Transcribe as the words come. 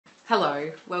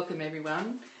Hello, welcome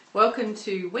everyone. Welcome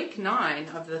to week 9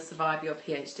 of the Survive Your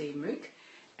PhD MOOC.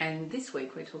 And this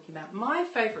week we're talking about my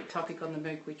favourite topic on the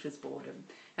MOOC, which was boredom.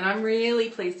 And I'm really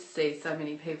pleased to see so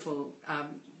many people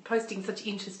posting such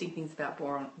interesting things about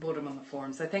boredom on the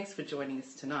forum. So thanks for joining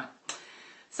us tonight.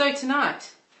 So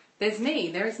tonight, there's me.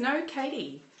 There is no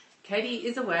Katie. Katie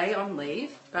is away on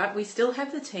leave, but we still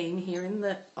have the team here in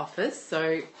the office.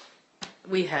 So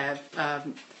we have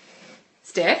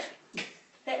Steph.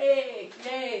 Hey,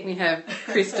 yay. We have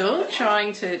Crystal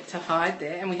trying to hide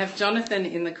there, and we have Jonathan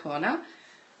in the corner.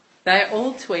 They're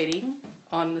all tweeting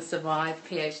on the Survive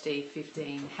PhD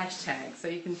 15 hashtag, so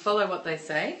you can follow what they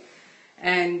say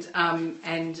and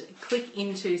click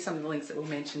into some of the links that we'll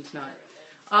mention tonight.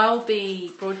 I'll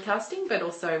be broadcasting, but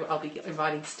also I'll be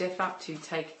inviting Steph up to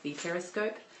take the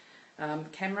Periscope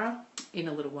camera in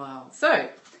a little while. So,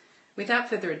 without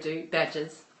further ado,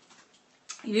 badges.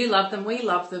 You love them, we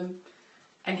love them.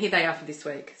 And here they are for this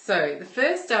week. So the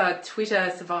first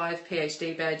Twitter Survive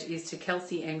PhD badge is to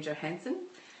Kelsey M. Johansson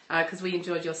because we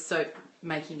enjoyed your soap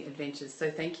making adventures. So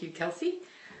thank you, Kelsey.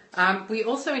 We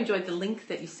also enjoyed the link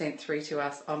that you sent through to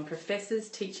us on professors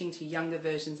teaching to younger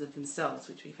versions of themselves,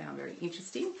 which we found very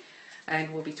interesting.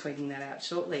 And we'll be tweeting that out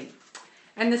shortly.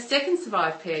 And the second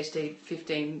Survive PhD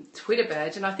 15 Twitter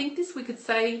badge, and I think we could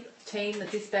say, team, that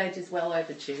this badge is well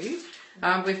overdue.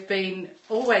 We've been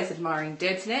always admiring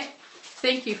DebsNet.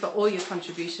 Thank you for all your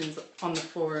contributions on the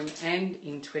forum and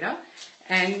in Twitter,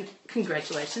 and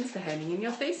congratulations for handing in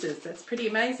your thesis. That's pretty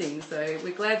amazing. So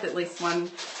we're glad that at least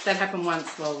that happened once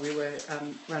while we were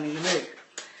running the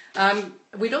MOOC.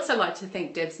 We'd also like to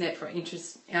thank DebsNet for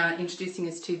introducing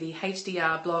us to the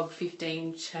HDR Blog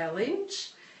 15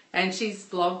 Challenge, and she's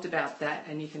blogged about that,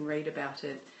 and you can read about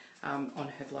it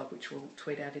on her blog, which we'll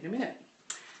tweet out in a minute.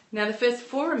 Now, the first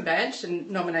forum badge,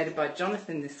 and nominated by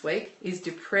Jonathan this week, is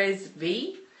Duprez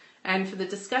V, and for the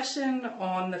discussion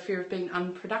on the fear of being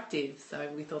unproductive. So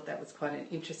we thought that was quite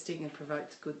interesting and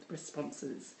provoked good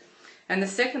responses. And the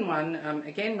second one,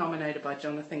 again nominated by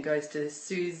Jonathan, goes to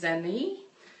Suzanne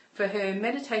for her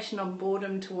meditation on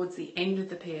boredom towards the end of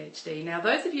the PhD. Now,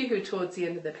 those of you who are towards the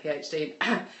end of the PhD,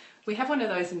 we have one of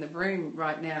those in the room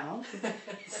right now.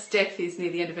 Steph is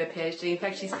near the end of her PhD. In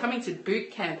fact, she's coming to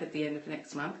boot camp at the end of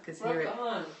next month because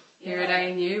here at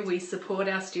ANU we support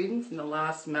our students in the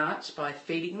last March by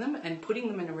feeding them and putting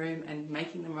them in a room and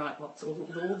making them write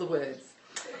all the words.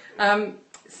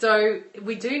 So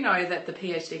we do know that the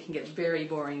PhD can get very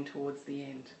boring towards the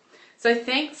end. So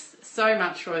thanks so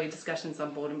much for all your discussions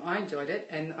on boredom. I enjoyed it,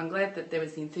 and I'm glad that there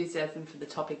was the enthusiasm for the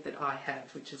topic that I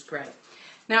have, which is great.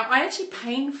 Now, I actually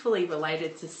painfully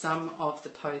related to some of the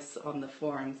posts on the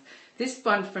forums. This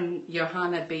one from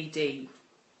Johanna BD.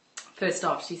 First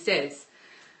off, she says,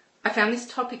 I found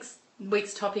this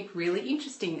week's topic really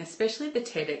interesting, especially the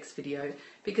TEDx video,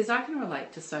 because I can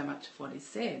relate to so much of what is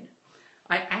said.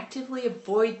 I actively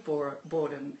avoid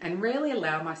boredom and rarely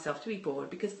allow myself to be bored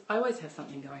because I always have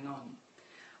something going on.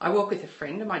 I walk with a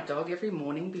friend and my dog every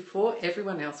morning before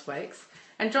everyone else wakes,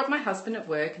 and drop my husband at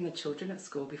work and the children at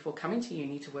school before coming to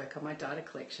uni to work on my data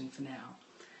collection for now.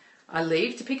 I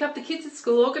leave to pick up the kids at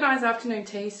school, organise afternoon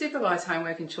tea, supervise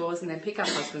homework and chores, and then pick up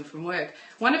husband from work.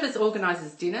 One of us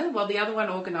organises dinner while the other one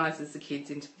organises the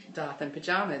kids into bath and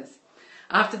pyjamas.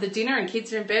 After the dinner and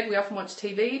kids are in bed, we often watch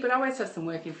TV, but I always have some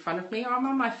work in front of me, or I'm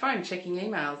on my phone checking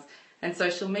emails and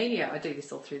social media. I do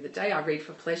this all through the day. I read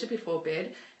for pleasure before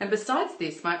bed. And besides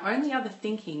this, my only other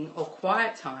thinking or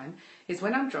quiet time is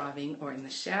when I'm driving or in the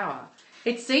shower.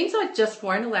 It seems I just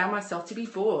won't allow myself to be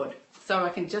bored, so I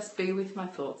can just be with my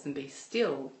thoughts and be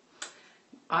still.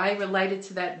 I related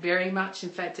to that very much. In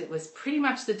fact, it was pretty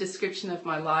much the description of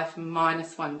my life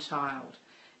minus one child.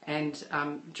 And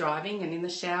driving and in the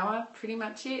shower, pretty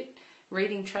much it.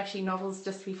 Reading trashy novels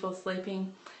just before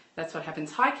sleeping. That's what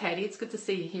happens. Hi, Katie. It's good to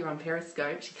see you here on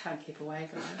Periscope. She can't keep away,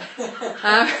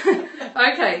 guys.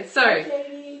 Okay, so,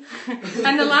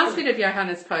 and the last bit of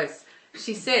Johanna's post,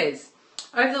 she says,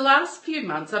 over the last few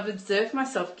months, I've observed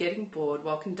myself getting bored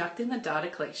while conducting the data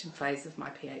collection phase of my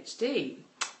PhD.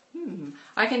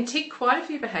 I can tick quite a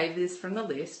few behaviours from the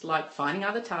list, like finding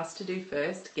other tasks to do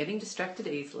first, getting distracted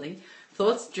easily,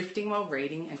 thoughts drifting while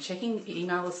reading, and checking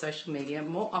email or social media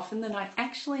more often than I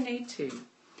actually need to.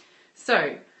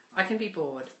 So, I can be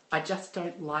bored. I just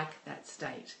don't like that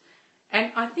state.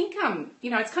 And I think,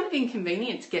 it's kind of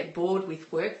inconvenient to get bored with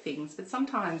work things, but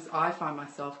sometimes I find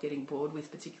myself getting bored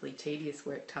with particularly tedious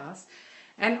work tasks.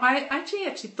 And I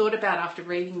actually thought about, after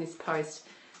reading this post,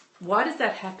 why does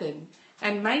that happen?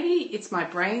 And maybe it's my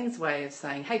brain's way of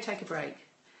saying, hey, take a break.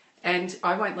 and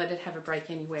I won't let it have a break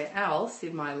anywhere else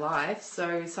in my life.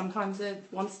 So sometimes it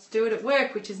wants to do it at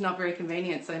work, which is not very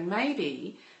convenient. So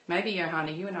maybe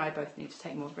Johanna, you and I both need to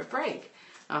take more of a break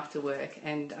after work,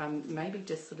 and maybe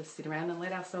just sort of sit around and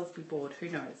let ourselves be bored. Who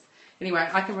knows? Anyway,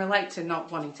 I can relate to not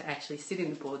wanting to actually sit in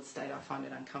the bored state. I find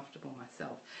it uncomfortable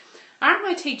myself.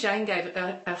 RMIT Jane gave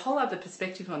a whole other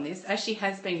perspective on this, as she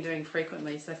has been doing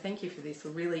frequently, so thank you for this.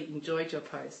 We really enjoyed your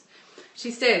post.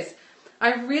 She says,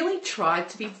 I really tried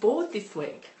to be bored this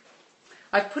week.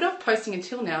 I've put off posting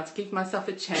until now to give myself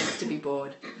a chance to be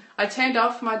bored. I turned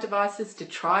off my devices to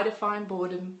try to find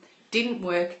boredom. Didn't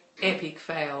work. Epic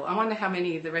fail. I wonder how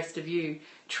many of the rest of you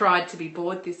tried to be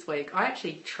bored this week. I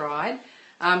actually tried.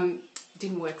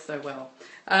 Didn't work so well.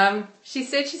 She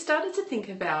said she started to think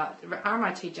about,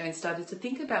 RMIT Jane started to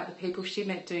think about the people she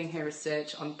met doing her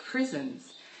research on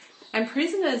prisons. And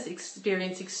prisoners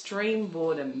experience extreme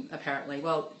boredom, apparently.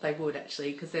 Well, they would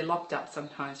actually, because they're locked up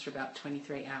sometimes for about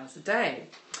 23 hours a day.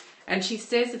 And she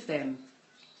says of them,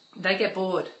 they get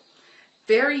bored.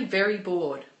 Very, very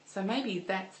bored. So maybe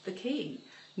that's the key.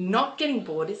 Not getting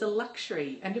bored is a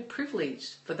luxury and a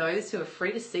privilege for those who are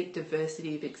free to seek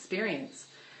diversity of experience.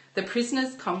 The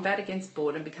prisoners' combat against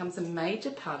boredom becomes a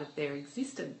major part of their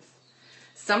existence.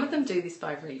 Some of them do this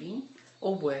by reading,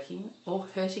 or working, or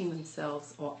hurting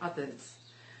themselves or others.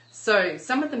 So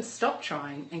some of them stop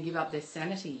trying and give up their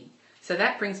sanity. So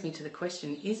that brings me to the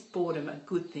question, is boredom a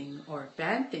good thing or a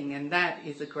bad thing? And that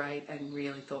is a great and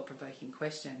really thought-provoking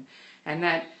question. And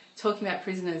that talking about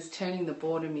prisoners turning the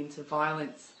boredom into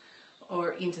violence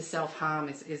or into self-harm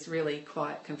is really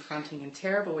quite confronting and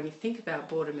terrible. When you think about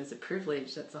boredom as a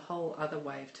privilege, that's a whole other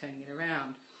way of turning it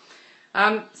around.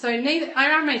 So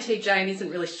RMIT Jane isn't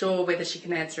really sure whether she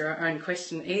can answer her own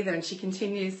question either, and she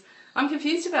continues, I'm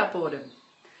confused about boredom.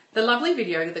 The lovely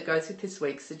video that goes with this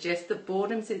week suggests that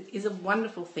boredom is a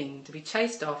wonderful thing to be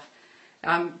chased off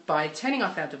by turning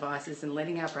off our devices and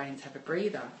letting our brains have a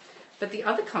breather. But the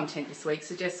other content this week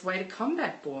suggests a way to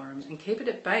combat boredom and keep it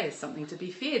at bay as something to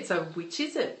be feared. So which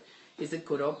is it? Is it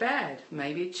good or bad?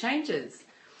 Maybe it changes.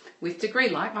 With degree,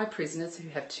 like my prisoners who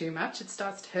have too much, it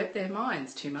starts to hurt their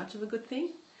minds. Too much of a good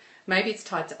thing? Maybe it's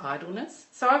tied to idleness.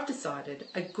 So I've decided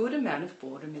a good amount of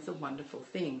boredom is a wonderful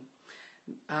thing.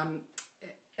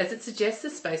 As it suggests a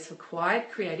space for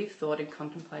quiet, creative thought and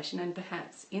contemplation and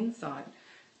perhaps insight.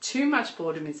 Too much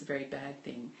boredom is a very bad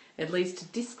thing. It leads to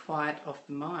disquiet of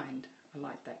the mind. I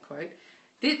like that quote.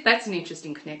 That's an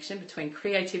interesting connection between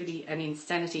creativity and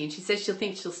insanity. And she says she'll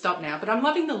think she'll stop now, but I'm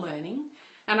loving the learning.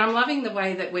 And I'm loving the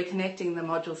way that we're connecting the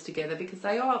modules together because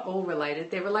they are all related.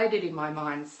 They're related in my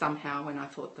mind somehow when I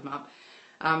thought them up.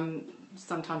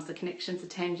 Sometimes the connections are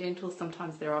tangential,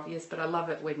 sometimes they're obvious, but I love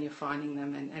it when you're finding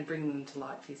them and bringing them to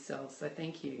light for yourselves. So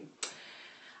thank you.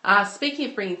 Speaking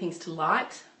of bringing things to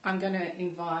light, I'm going to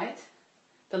invite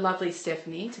the lovely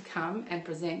Stephanie to come and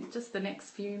present just the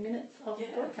next few minutes of the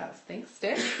broadcast. Thanks,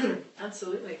 Steph.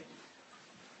 Absolutely.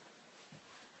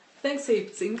 Thanks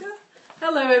heaps, Inga.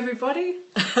 Hello, everybody.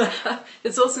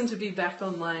 It's awesome to be back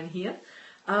online here.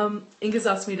 Inga's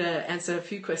asked me to answer a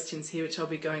few questions here, which I'll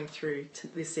be going through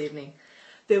this evening.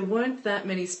 There weren't that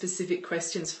many specific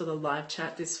questions for the live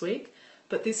chat this week,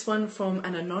 but this one from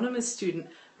an anonymous student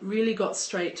really got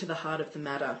straight to the heart of the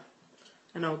matter.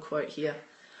 And I'll quote here.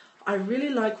 I really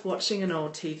like watching an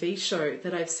old TV show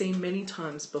that I've seen many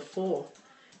times before.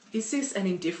 Is this an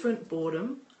indifferent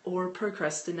boredom or a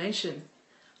procrastination?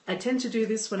 I tend to do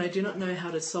this when I do not know how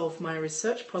to solve my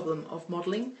research problem of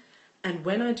modelling and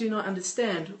when I do not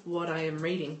understand what I am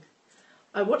reading.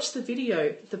 I watched the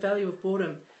video, The Value of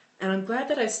Boredom, and I'm glad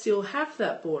that I still have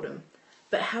that boredom.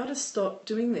 But how to stop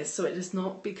doing this so it does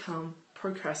not become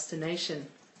procrastination?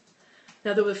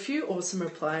 Now there were a few awesome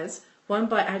replies, one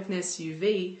by Agnes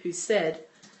UV, who said,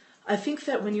 I think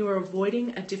that when you are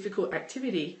avoiding a difficult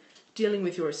activity, dealing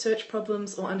with your research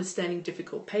problems or understanding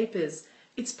difficult papers,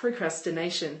 it's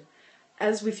procrastination.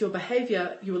 As with your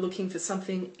behaviour, you are looking for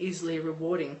something easily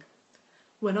rewarding.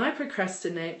 When I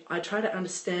procrastinate, I try to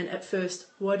understand at first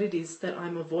what it is that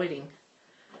I'm avoiding.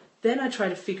 Then I try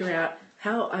to figure out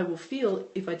how I will feel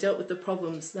if I dealt with the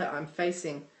problems that I'm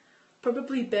facing.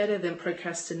 Probably better than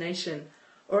procrastination,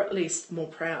 or at least more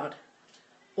proud.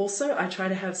 Also, I try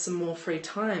to have some more free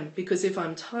time because if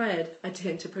I'm tired, I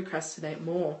tend to procrastinate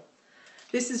more.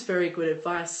 This is very good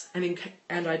advice,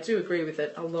 and I do agree with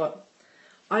it a lot.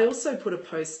 I also put a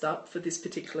post up for this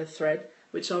particular thread,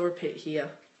 which I'll repeat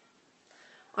here.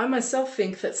 I myself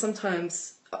think that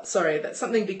that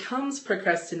something becomes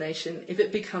procrastination if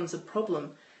it becomes a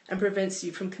problem and prevents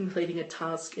you from completing a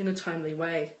task in a timely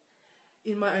way.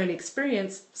 In my own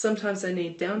experience, sometimes I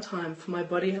need downtime for my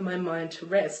body and my mind to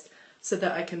rest so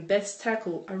that I can best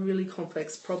tackle a really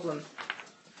complex problem.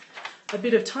 A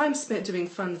bit of time spent doing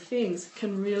fun things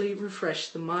can really refresh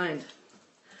the mind.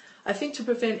 I think to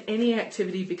prevent any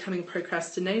activity becoming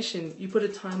procrastination, you put a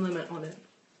time limit on it.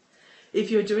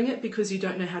 If you're doing it because you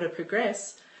don't know how to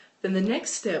progress, then the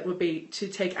next step would be to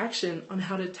take action on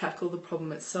how to tackle the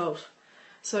problem itself.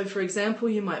 So, for example,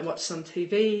 you might watch some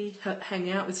TV,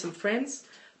 hang out with some friends,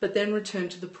 but then return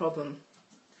to the problem.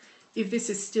 If this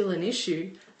is still an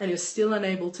issue and you're still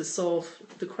unable to solve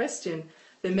the question,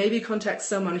 then maybe contact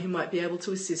someone who might be able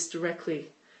to assist directly.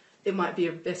 It might be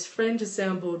a best friend to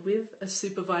soundboard with, a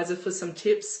supervisor for some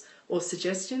tips or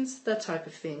suggestions, that type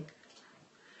of thing.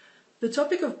 The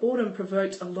topic of boredom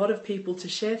provoked a lot of people to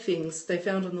share things they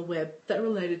found on the web that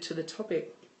related to the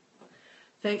topic.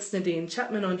 Thanks Nadine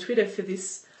Chapman on Twitter for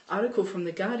this article from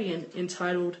The Guardian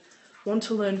entitled "Want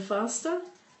to Learn Faster?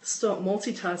 Stop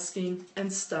Multitasking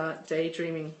and Start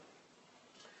Daydreaming."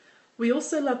 We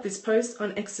also love this post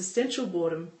on existential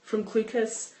boredom from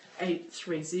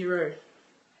Clucas830.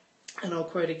 And I'll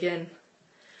quote again.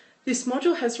 "This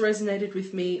module has resonated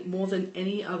with me more than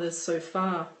any others so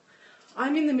far.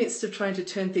 I'm in the midst of trying to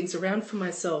turn things around for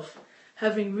myself,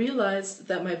 having realised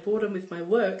that my boredom with my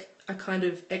work, a kind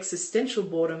of existential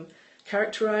boredom,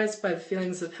 characterised by the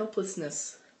feelings of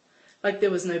helplessness. Like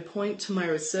there was no point to my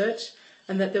research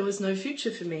and that there was no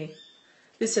future for me.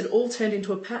 This had all turned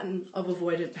into a pattern of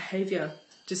avoidant behaviour,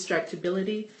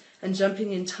 distractibility, and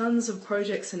jumping in tons of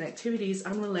projects and activities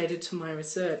unrelated to my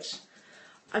research.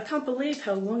 I can't believe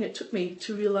how long it took me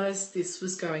to realise this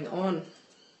was going on.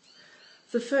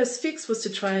 The first fix was to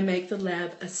try and make the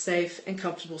lab a safe and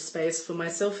comfortable space for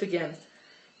myself again.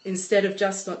 Instead of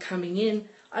just not coming in,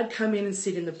 I'd come in and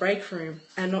sit in the break room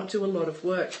and not do a lot of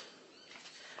work.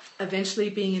 Eventually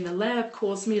being in the lab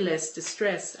caused me less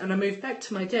distress, and I moved back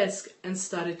to my desk and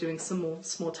started doing some more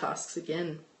small tasks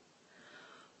again.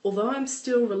 Although I'm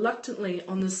still reluctantly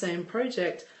on the same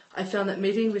project, I found that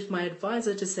meeting with my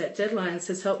advisor to set deadlines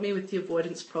has helped me with the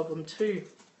avoidance problem too.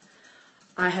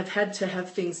 I have had to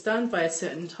have things done by a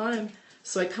certain time,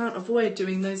 so I can't avoid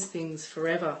doing those things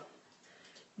forever.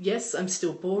 Yes, I'm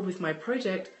still bored with my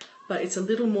project, but it's a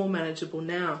little more manageable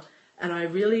now, and I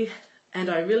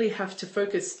really have to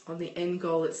focus on the end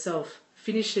goal itself,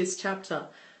 finish this chapter,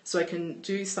 so I can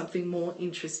do something more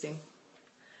interesting."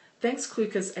 Thanks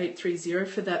Clucas830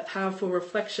 for that powerful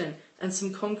reflection and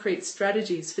some concrete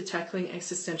strategies for tackling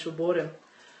existential boredom.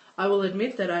 I will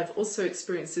admit that I've also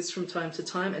experienced this from time to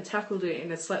time and tackled it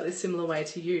in a slightly similar way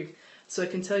to you, so I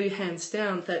can tell you hands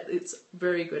down that it's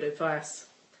very good advice.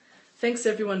 Thanks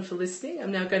everyone for listening.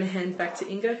 I'm now going to hand back to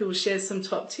Inga, who will share some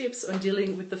top tips on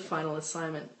dealing with the final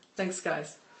assignment. Thanks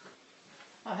guys.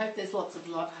 I hope there's lots of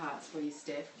love hearts for you,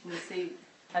 Steph. Can you see,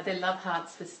 are there love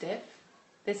hearts for Steph?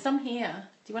 There's some here.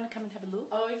 Do you want to come and have a look?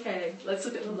 Oh, okay. Let's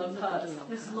look at the love hearts.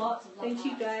 There's lots of love Thank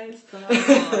you guys.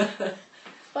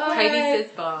 Bye. Katie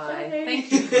says bye.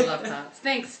 Thank you for the love hearts.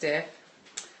 Thanks, Steph.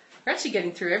 We're actually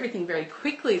getting through everything very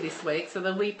quickly this week, so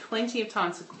there'll be plenty of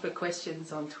time for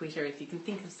questions on Twitter if you can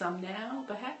think of some now,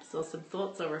 perhaps, or some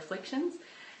thoughts or reflections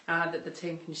that the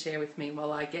team can share with me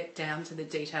while I get down to the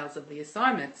details of the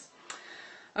assignments.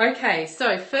 Okay,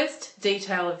 so first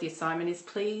detail of the assignment is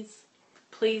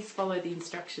please follow the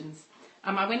instructions.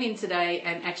 I went in today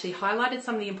and actually highlighted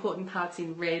some of the important parts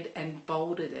in red and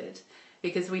bolded it,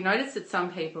 because we noticed that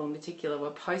some people in particular were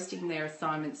posting their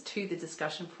assignments to the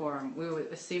discussion forum. We were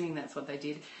assuming that's what they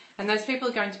did. And those people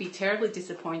are going to be terribly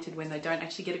disappointed when they don't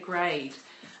actually get a grade.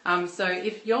 So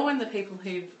if you're one of the people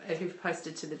who've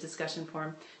posted to the discussion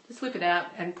forum, just whip it out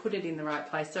and put it in the right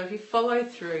place. So if you follow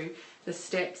through the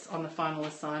steps on the final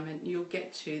assignment, you'll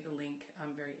get to the link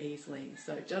very easily.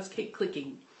 So just keep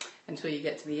clicking until you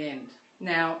get to the end.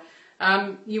 Now,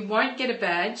 you won't get a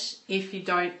badge if you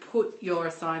don't put your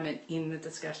assignment in the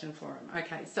discussion forum.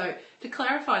 Okay, so to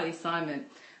clarify the assignment,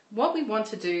 what we want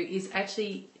to do is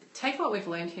actually take what we've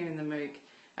learned here in the MOOC,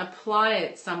 apply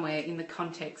it somewhere in the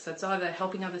context. So it's either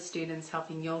helping other students,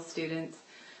 helping your students,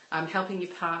 helping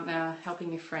your partner,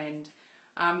 helping your friend,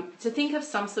 to think of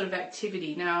some sort of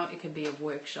activity. Now, it can be a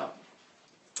workshop,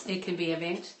 it can be an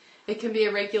event, it can be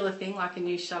a regular thing like a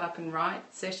new Shut Up and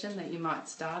Write session that you might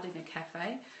start in a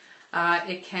cafe.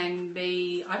 It can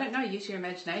be, I don't know, use your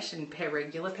imagination,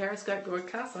 regular Periscope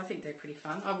broadcasts. I think they're pretty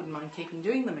fun. I wouldn't mind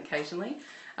doing them occasionally.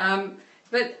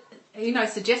 But, you know,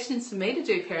 suggestions for me to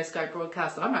do Periscope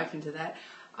broadcasts, I'm open to that.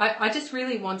 I just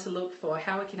really want to look for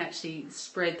how we can actually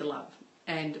spread the love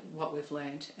and what we've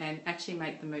learned and actually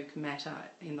make the MOOC matter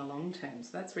in the long term. So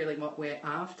that's really what we're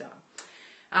after.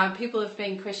 People have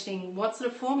been questioning what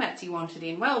sort of formats you want it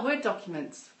in. Well, Word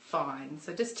documents, fine.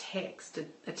 So just text,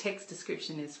 a text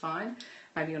description is fine.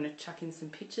 Maybe you want to chuck in some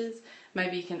pictures.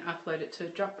 Maybe you can upload it to a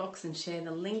Dropbox and share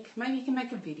the link. Maybe you can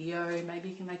make a video. Maybe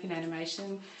you can make an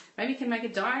animation. Maybe you can make a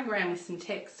diagram with some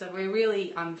text. So we're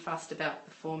really unfussed about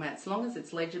the format, as long as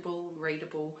it's legible,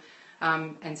 readable,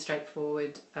 and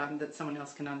straightforward, that someone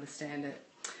else can understand it.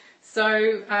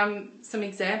 So some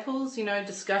examples,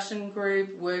 discussion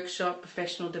group, workshop,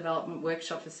 professional development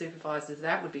workshop for supervisors,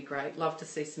 that would be great. Love to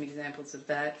see some examples of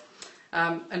that.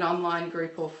 An online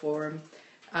group or forum.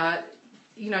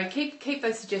 Keep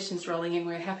those suggestions rolling in.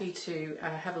 We're happy to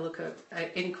have a look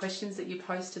at any questions that you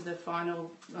post to the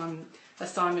final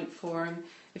assignment forum.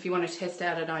 If you want to test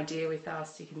out an idea with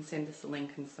us, you can send us a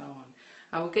link and so on.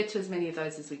 We'll get to as many of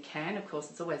those as we can. Of course,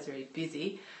 it's always very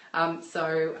busy. Our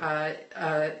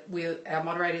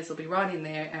moderators will be right in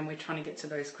there, and we're trying to get to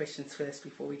those questions first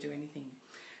before we do anything.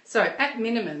 So at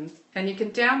minimum, and you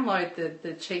can download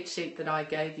the cheat sheet that I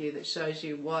gave you that shows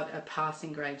you what a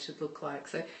passing grade should look like.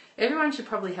 So everyone should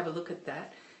probably have a look at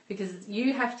that, because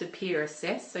you have to peer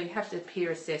assess. So you have to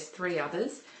peer assess 3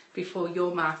 others before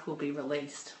your mark will be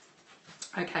released.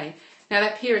 Okay. Now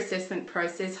that peer assessment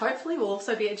process hopefully will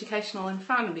also be educational and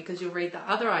fun, because you'll read the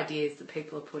other ideas that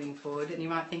people are putting forward and you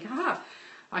might think, I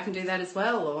can do that as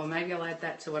well, or maybe I'll add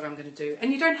that to what I'm going to do.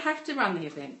 And you don't have to run the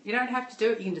event. You don't have to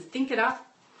do it. You can just think it up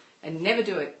and never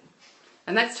do it.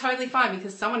 And that's totally fine,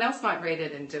 because someone else might read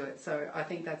it and do it. So I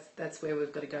think that's where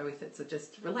we've got to go with it. So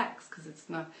just relax, because it's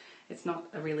not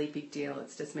a really big deal.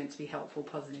 It's just meant to be helpful,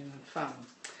 positive and fun.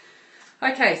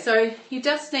 Okay, so you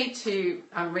just need to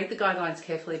read the guidelines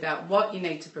carefully about what you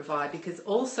need to provide, because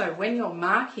also when you're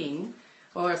marking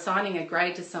or assigning a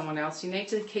grade to someone else, you need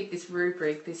to keep this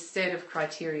rubric, this set of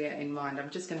criteria in mind. I'm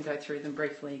just going to go through them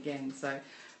briefly again. So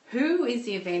who is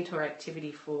the event or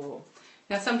activity for?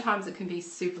 Now sometimes it can be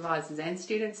supervisors and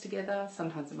students together,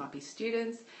 sometimes it might be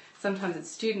students, sometimes it's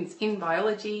students in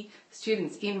biology,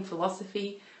 students in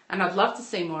philosophy. And I'd love to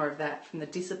see more of that from the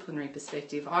disciplinary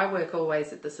perspective. I work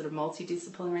always at the sort of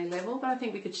multidisciplinary level, but I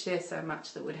think we could share so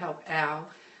much that would help our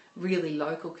really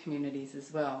local communities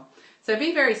as well. So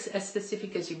be very as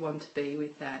specific as you want to be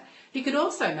with that. You could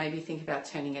also maybe think about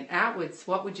turning it outwards.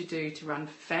 What would you do to run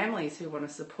for families who want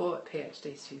to support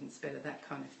PhD students better, that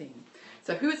kind of thing.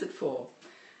 So who is it for?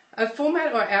 A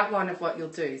format or outline of what you'll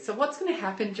do. So what's going to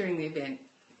happen during the event?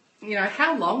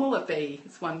 How long will it be?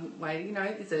 It's one way,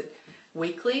 is it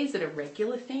weekly? Is it a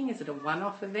regular thing? Is it a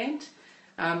one-off event?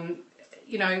 What's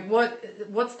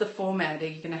the format? Are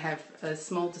you going to have a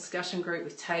small discussion group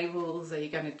with tables? Are you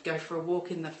going to go for a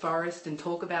walk in the forest and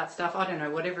talk about stuff? I don't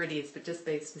know, whatever it is, but just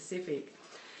be specific.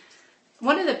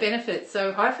 One of the benefits,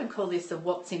 so I often call this a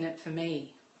what's in it for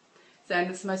me. So, and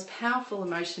it's the most powerful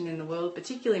emotion in the world,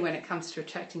 particularly when it comes to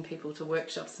attracting people to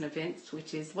workshops and events,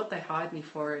 which is what they hired me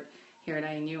for here at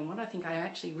ANU, and what I think I'm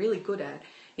actually really good at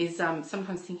is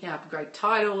sometimes thinking up great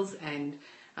titles and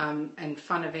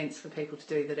fun events for people to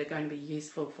do that are going to be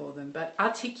useful for them. But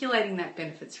articulating that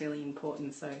benefit's really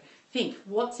important. So think,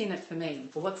 what's in it for me,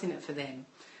 or what's in it for them?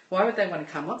 Why would they want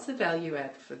to come? What's the value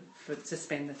add to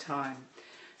spend the time?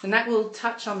 And that will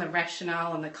touch on the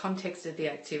rationale and the context of the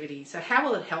activity. So how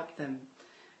will it help them?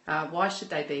 Why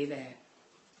should they be there?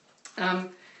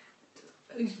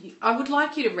 I would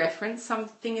like you to reference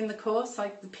something in the course,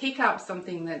 like pick up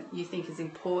something that you think is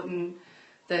important,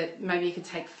 that maybe you could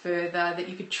take further, that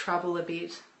you could trouble a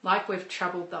bit. Like we've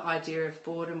troubled the idea of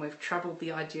boredom, we've troubled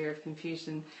the idea of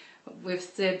confusion. We've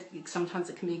said sometimes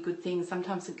it can be a good thing,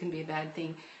 sometimes it can be a bad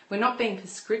thing. We're not being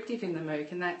prescriptive in the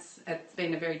MOOC, and that's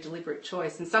been a very deliberate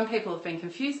choice. And some people have been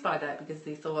confused by that because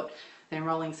they thought they're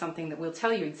enrolling something that will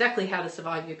tell you exactly how to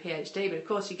survive your PhD. But of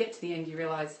course, you get to the end, you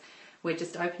realise we're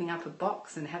just opening up a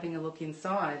box and having a look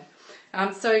inside.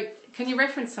 So can you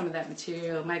reference some of that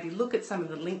material? Maybe look at some of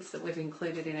the links that we've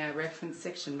included in our reference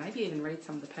section. Maybe even read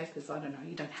some of the papers. I don't know,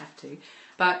 you don't have to.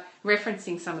 But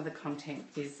referencing some of the content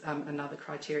is another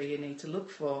criteria you need to look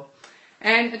for.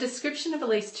 And a description of at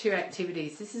least 2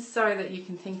 activities. This is so that you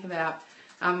can think about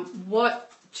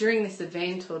what during this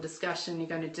event or discussion you're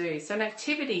going to do. So an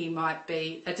activity might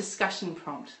be a discussion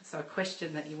prompt, so a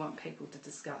question that you want people to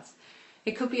discuss.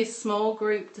 It could be a small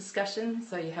group discussion,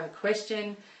 so you have a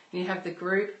question and you have the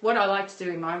group. What I like to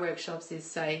do in my workshops is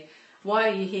say, why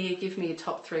are you here? Give me your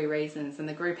top 3 reasons. And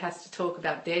the group has to talk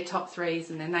about their top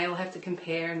 3s, and then they all have to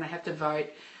compare and they have to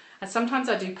vote. And sometimes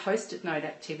I do post-it note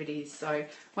activities. So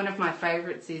one of my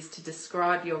favourites is to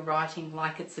describe your writing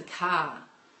like it's a car.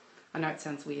 I know it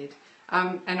sounds weird.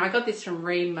 And I got this from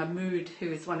Reem Mahmood,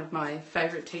 who is one of my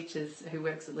favourite teachers who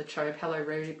works at La Trobe. Hello,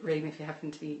 Reem, if you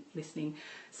happen to be listening.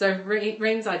 So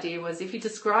Reem's idea was if you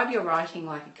describe your writing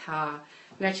like a car,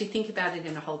 you actually think about it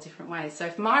in a whole different way. So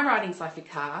if my writing's like a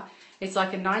car, it's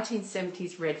like a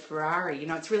 1970s red Ferrari. You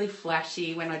know, it's really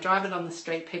flashy. When I drive it on the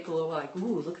street, people are like,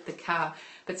 ooh, look at the car.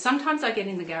 But sometimes I get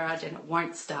in the garage and it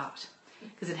won't start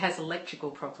because it has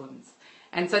electrical problems.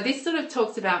 And so this sort of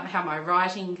talks about how my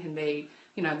writing can be,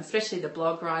 you know, especially the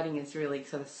blog writing is really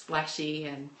sort of splashy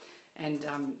and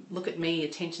look at me,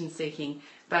 attention seeking.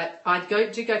 But I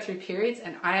do go through periods,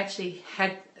 and I actually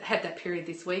had that period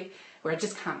this week where I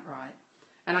just can't write.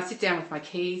 And I sit down with my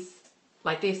keys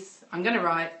like this, I'm going to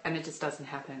write, and it just doesn't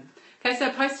happen. Okay, so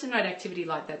a post-it note activity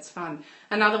like that's fun.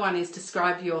 Another one is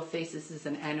describe your thesis as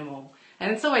an animal.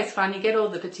 And it's always fun. You get all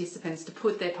the participants to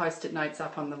put their post-it notes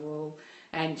up on the wall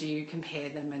and you compare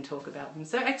them and talk about them.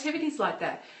 So activities like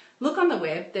that. Look on the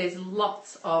web. There's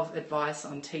lots of advice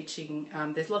on teaching.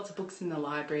 There's lots of books in the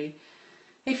library.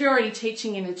 If you're already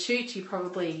teaching in a tute, you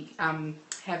probably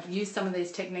have used some of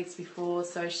these techniques before.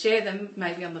 So share them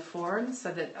maybe on the forums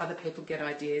so that other people get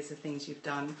ideas of things you've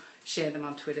done. Share them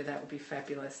on Twitter. That would be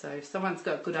fabulous. So if someone's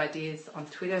got good ideas on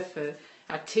Twitter for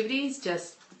activities,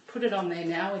 just put it on there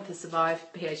now with the Survive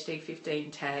PhD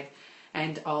 15 tag,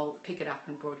 and I'll pick it up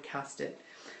and broadcast it.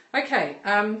 Okay,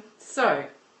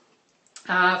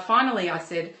 finally I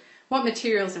said, what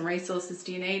materials and resources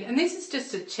do you need? And this is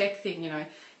just a check thing, you know,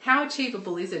 how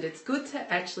achievable is it? It's good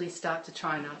to actually start to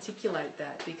try and articulate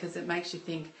that, because it makes you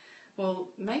think, well,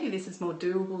 maybe this is more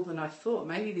doable than I thought.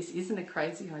 Maybe this isn't a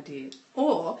crazy idea.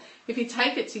 Or if you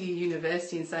take it to your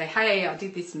university and say, hey, I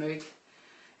did this MOOC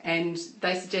and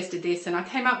they suggested this and I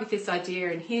came up with this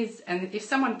idea, and if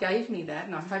someone gave me that,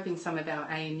 and I'm hoping some of our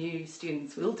ANU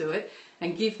students will do it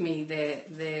and give me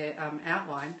their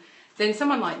outline, then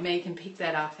someone like me can pick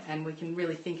that up and we can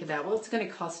really think about, well, it's going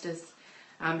to cost us,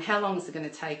 how long is it going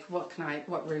to take, what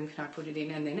room can I put it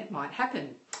in, and then it might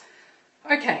happen.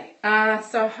 Okay,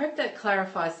 so I hope that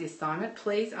clarifies the assignment.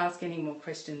 Please ask any more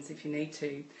questions if you need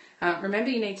to. Remember,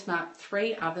 you need to mark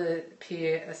 3 other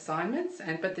peer assignments,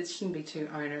 but this shouldn't be too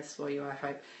onerous for you, I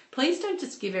hope. Please don't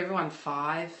just give everyone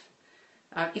 5.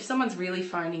 If someone's really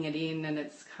phoning it in and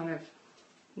it's kind of,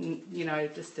 you know,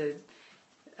 just a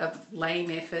lame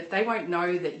effort, they won't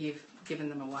know that you've given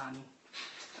them a 1.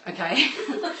 Okay,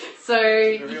 so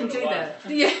you can do that.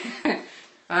 Yeah.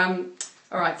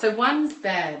 All right, so 1's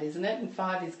bad, isn't it? And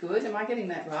 5 is good. Am I getting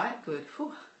that right? Good.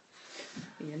 Whew.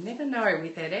 You never know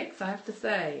with edX, I have to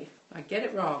say. I get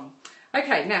it wrong.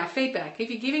 Okay, now feedback. If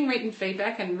you're giving written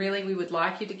feedback, and really we would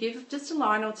like you to give just a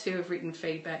line or 2 of written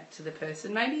feedback to the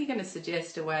person, maybe you're going to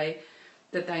suggest a way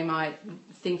that they might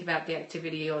think about the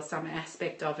activity or some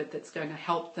aspect of it that's going to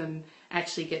help them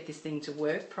actually get this thing to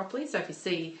work properly. So if you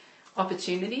see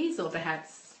opportunities or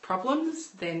perhaps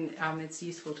problems, then it's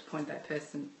useful to point that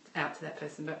person out to that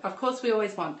person. But of course we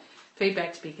always want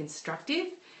feedback to be constructive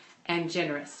and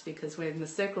generous, because we're in the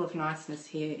circle of niceness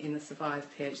here in the Survive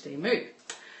PhD MOOC.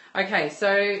 Okay,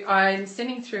 so I'm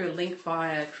sending through a link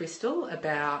via Crystal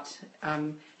about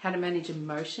how to manage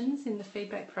emotions in the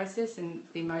feedback process and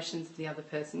the emotions of the other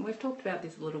person. We've talked about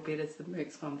this a little bit as the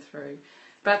MOOC's gone through,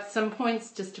 but some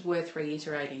points just worth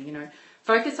reiterating. You know,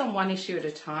 focus on one issue at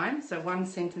a time. So one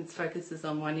sentence focuses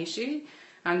on one issue.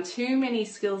 Too many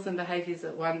skills and behaviours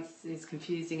at once is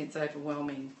confusing, it's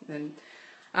overwhelming. And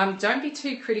don't be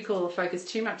too critical or focus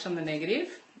too much on the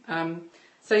negative.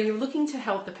 So you're looking to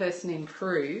help the person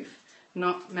improve,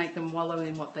 not make them wallow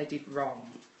in what they did wrong.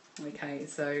 Okay,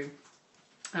 so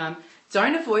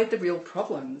don't avoid the real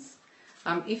problems.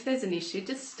 If there's an issue,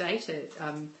 just state it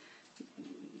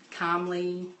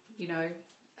calmly, you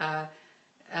know,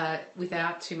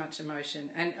 without too much emotion,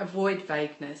 and avoid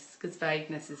vagueness, because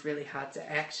vagueness is really hard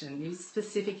to action. Use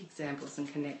specific examples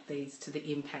and connect these to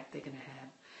the impact they're going to have.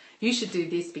 You should do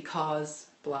this because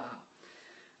blah.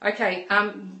 Okay,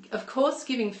 of course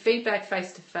giving feedback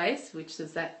face-to-face, which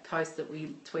is that post that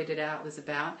we tweeted out was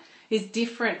about, is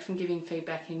different from giving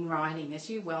feedback in writing, as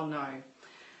you well know.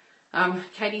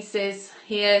 Katie says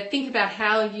here, think about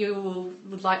how you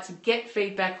would like to get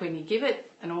feedback when you give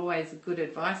it, and always good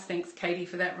advice. Thanks, Katie,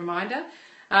 for that reminder.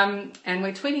 And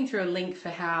we're tweeting through a link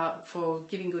for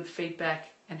giving good feedback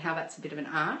and how that's a bit of an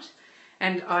art.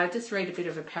 And I just read a bit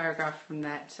of a paragraph from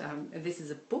that. This is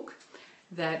a book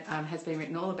that has been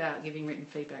written all about giving written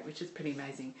feedback, which is pretty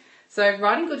amazing. So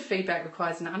writing good feedback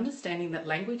requires an understanding that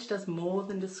language does more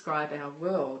than describe our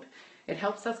world. It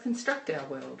helps us construct our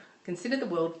world. Consider the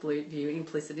world view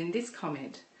implicit in this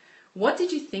comment. What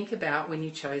did you think about when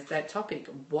you chose that topic?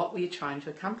 What were you trying to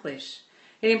accomplish?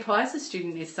 It implies the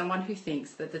student is someone who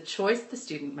thinks that the choice the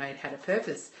student made had a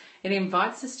purpose. It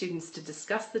invites the students to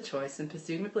discuss the choice and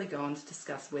presumably go on to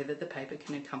discuss whether the paper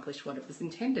can accomplish what it was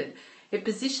intended. It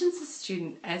positions the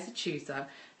student as a chooser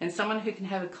and someone who can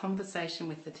have a conversation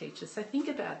with the teacher. So think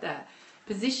about that.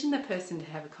 Position the person to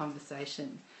have a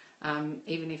conversation,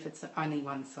 even if it's only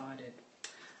one-sided.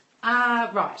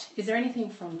 Right, is there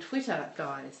anything from Twitter,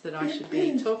 guys, that I should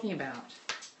be talking about?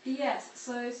 Yes,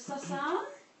 so Sasan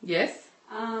Yes?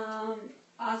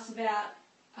 asked about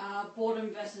boredom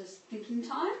versus thinking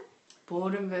time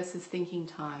Boredom versus thinking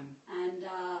time. and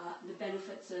the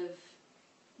benefits of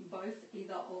both,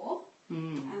 either or.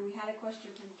 And we had a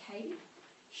question from Katie.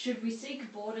 Should we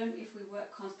seek boredom if we work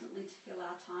constantly to fill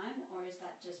our time, or is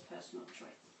that just personal choice?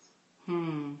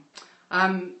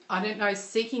 I don't know,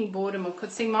 seeking boredom, or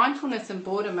see, mindfulness and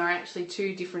boredom are actually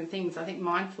two different things. I think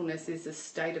mindfulness is a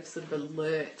state of sort of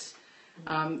alert,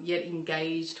 yet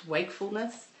engaged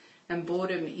wakefulness, and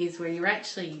boredom is where you're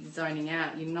actually zoning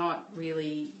out. You're not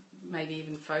really maybe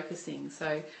even focusing.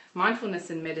 So mindfulness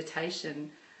and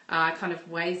meditation are kind of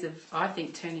ways of, I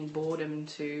think, turning boredom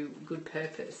to good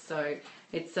purpose. So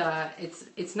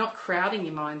it's not crowding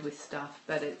your mind with stuff,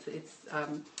 but it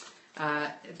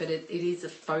is a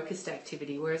focused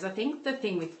activity. Whereas I think the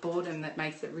thing with boredom that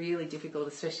makes it really difficult,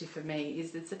 especially for me,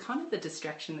 is it's a kind of the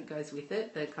distraction that goes with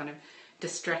it. The kind of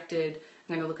distracted,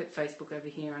 I'm going to look at Facebook over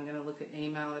here, I'm going to look at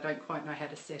email, I don't quite know how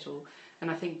to settle.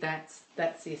 And I think that's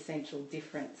the essential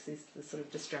difference, is the sort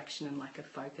of distraction and lack of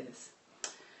focus.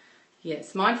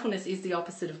 Yes, mindfulness is the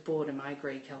opposite of boredom, I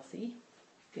agree, Kelsey.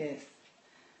 Yes.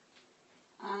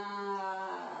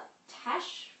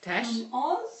 Tash Tash? from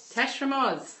Oz. Tash from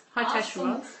Oz. Hi, Tash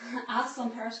from Oz. Asks on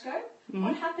Periscope,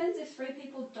 what happens if 3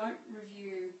 people don't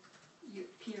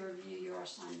peer review your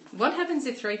assignment? What happens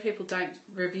if 3 people don't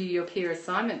review your peer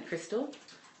assignment, Crystal?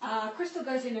 Crystal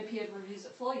goes in and peer reviews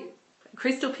it for you.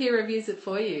 Crystal peer reviews it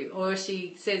for you, or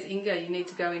she says, Inga, you need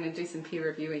to go in and do some peer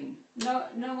reviewing. No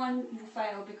one will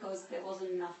fail because there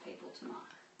wasn't enough people to mark.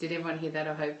 Did everyone hear that,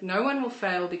 I hope? No one will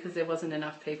fail because there wasn't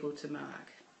enough people to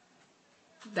mark.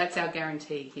 That's our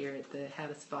guarantee here at the How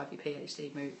to Survive Your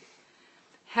PhD MOOC.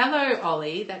 Hello,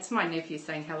 Ollie. That's my nephew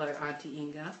saying hello, Auntie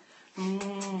Inga.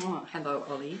 Hello,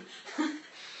 Ollie.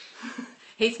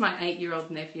 He's my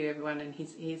 8-year-old nephew, everyone, and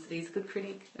he's a good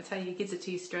critic. That's how he gives it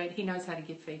to you straight. He knows how to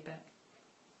give feedback.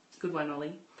 Good one,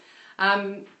 Ollie.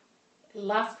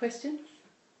 Last question.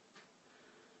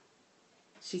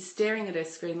 She's staring at her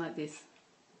screen like this.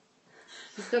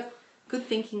 She's got good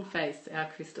thinking face, our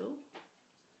Crystal.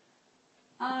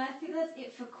 I think that's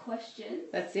it for questions.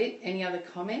 That's it. Any other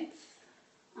comments?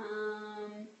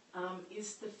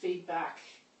 Is the feedback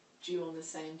due on the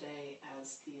same day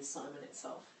as the assignment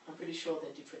itself? I'm pretty sure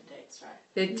they're different dates, right?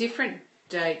 They're different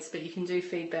dates, but you can do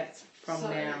feedbacks from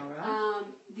now, right?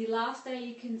 The last day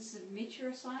you can submit your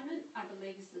assignment, I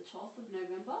believe, is the 12th of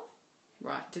November.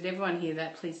 Right. Did everyone hear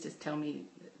that? Please just tell me.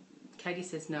 Katie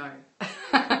says no.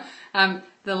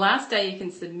 The last day you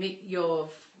can submit your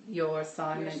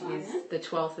assignment is the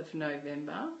 12th of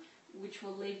November. Which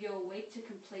will leave you a week to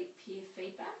complete peer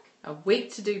feedback. A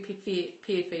week to do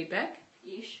peer feedback.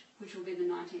 Ish, which will be the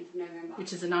 19th of November.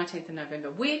 Which is the 19th of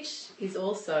November, which is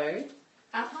also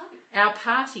our party. Our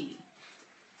party.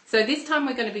 So this time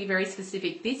we're going to be very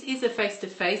specific. This is a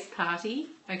face-to-face party,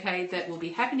 okay, that will be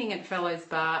happening at Fellows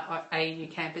Bar ANU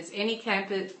campus. Any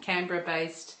campus,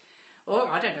 Canberra-based, or,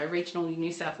 I don't know, regional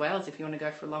New South Wales, if you want to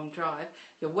go for a long drive,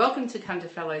 you're welcome to come to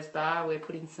Fellows Bar. We're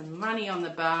putting some money on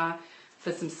the bar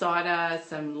for some cider,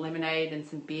 some lemonade and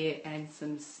some beer and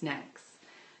some snacks.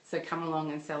 So come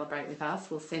along and celebrate with us.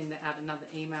 We'll send out another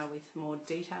email with more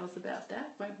details about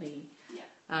that, won't we?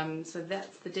 Yeah. So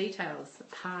that's the details.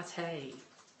 Party.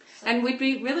 And we'd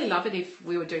really love it if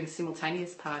we were doing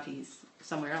simultaneous parties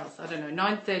somewhere else. I don't know,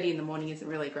 9:30 in the morning isn't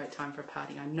really a great time for a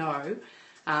party, I know.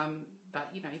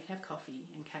 But, you know, you can have coffee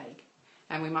and cake.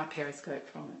 And we might periscope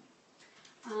from it.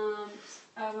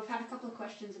 We've had a couple of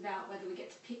questions about whether we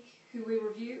get to pick who we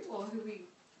review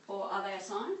or are they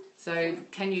assigned? So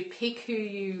can you pick who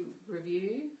you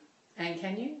review, and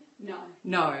can you? No.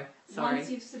 No, sorry. Once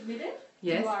you've submitted,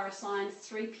 yes, you are assigned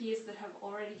 3 peers that have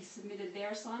already submitted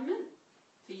their assignment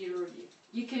for you to review.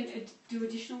 You can do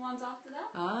additional ones after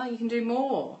that. You can do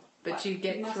more, but you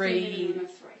get three. A minimum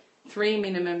of 3. 3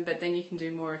 minimum, but then you can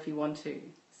do more if you want to.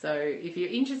 So if you're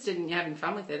interested in having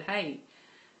fun with it, hey,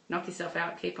 knock yourself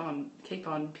out, keep on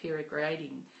peer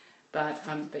grading. But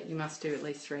you must do at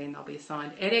least 3 and they'll be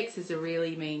assigned. edX is a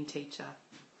really mean teacher.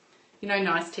 You know,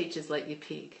 nice teachers let you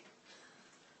pick.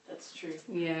 That's true.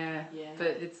 Yeah.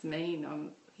 But it's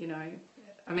mean. You know,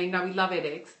 I mean, no, we love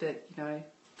edX, but, you know,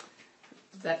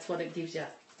 that's what it gives you.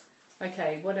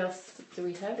 Okay, what else do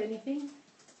we have? Anything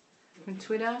from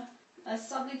Twitter?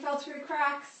 Something fell through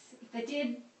cracks. If they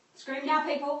did, scream now,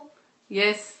 people.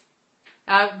 Yes.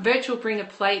 Virtual bring a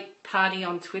plate party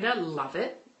on Twitter. Love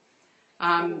it.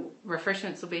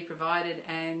 Refreshments will be provided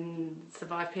and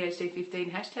survive PhD 15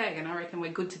 hashtag, and I reckon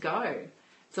we're good to go.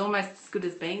 It's almost as good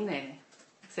as being there,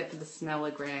 except for the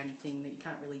smellogram thing that you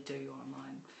can't really do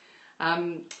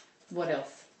online. What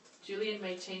else? Julian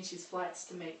may change his flights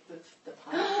to make the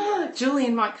party.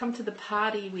 Julian might come to the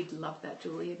party. We'd love that,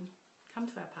 Julian. Come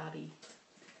to our party.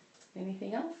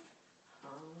 Anything else?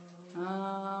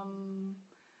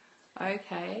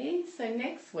 Okay, so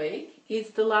next week is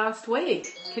the last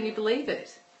week. Can you believe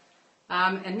it?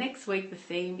 And next week the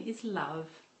theme is love.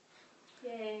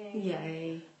 Yay.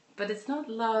 Yay. But it's not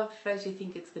love as you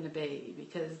think it's going to be,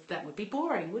 because that would be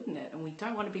boring, wouldn't it? And we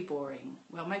don't want to be boring.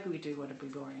 Well, maybe we do want to be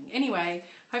boring. Anyway,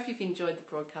 hope you've enjoyed the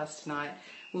broadcast tonight.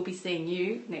 We'll be seeing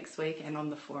you next week and on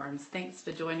the forums. Thanks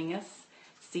for joining us.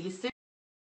 See you soon.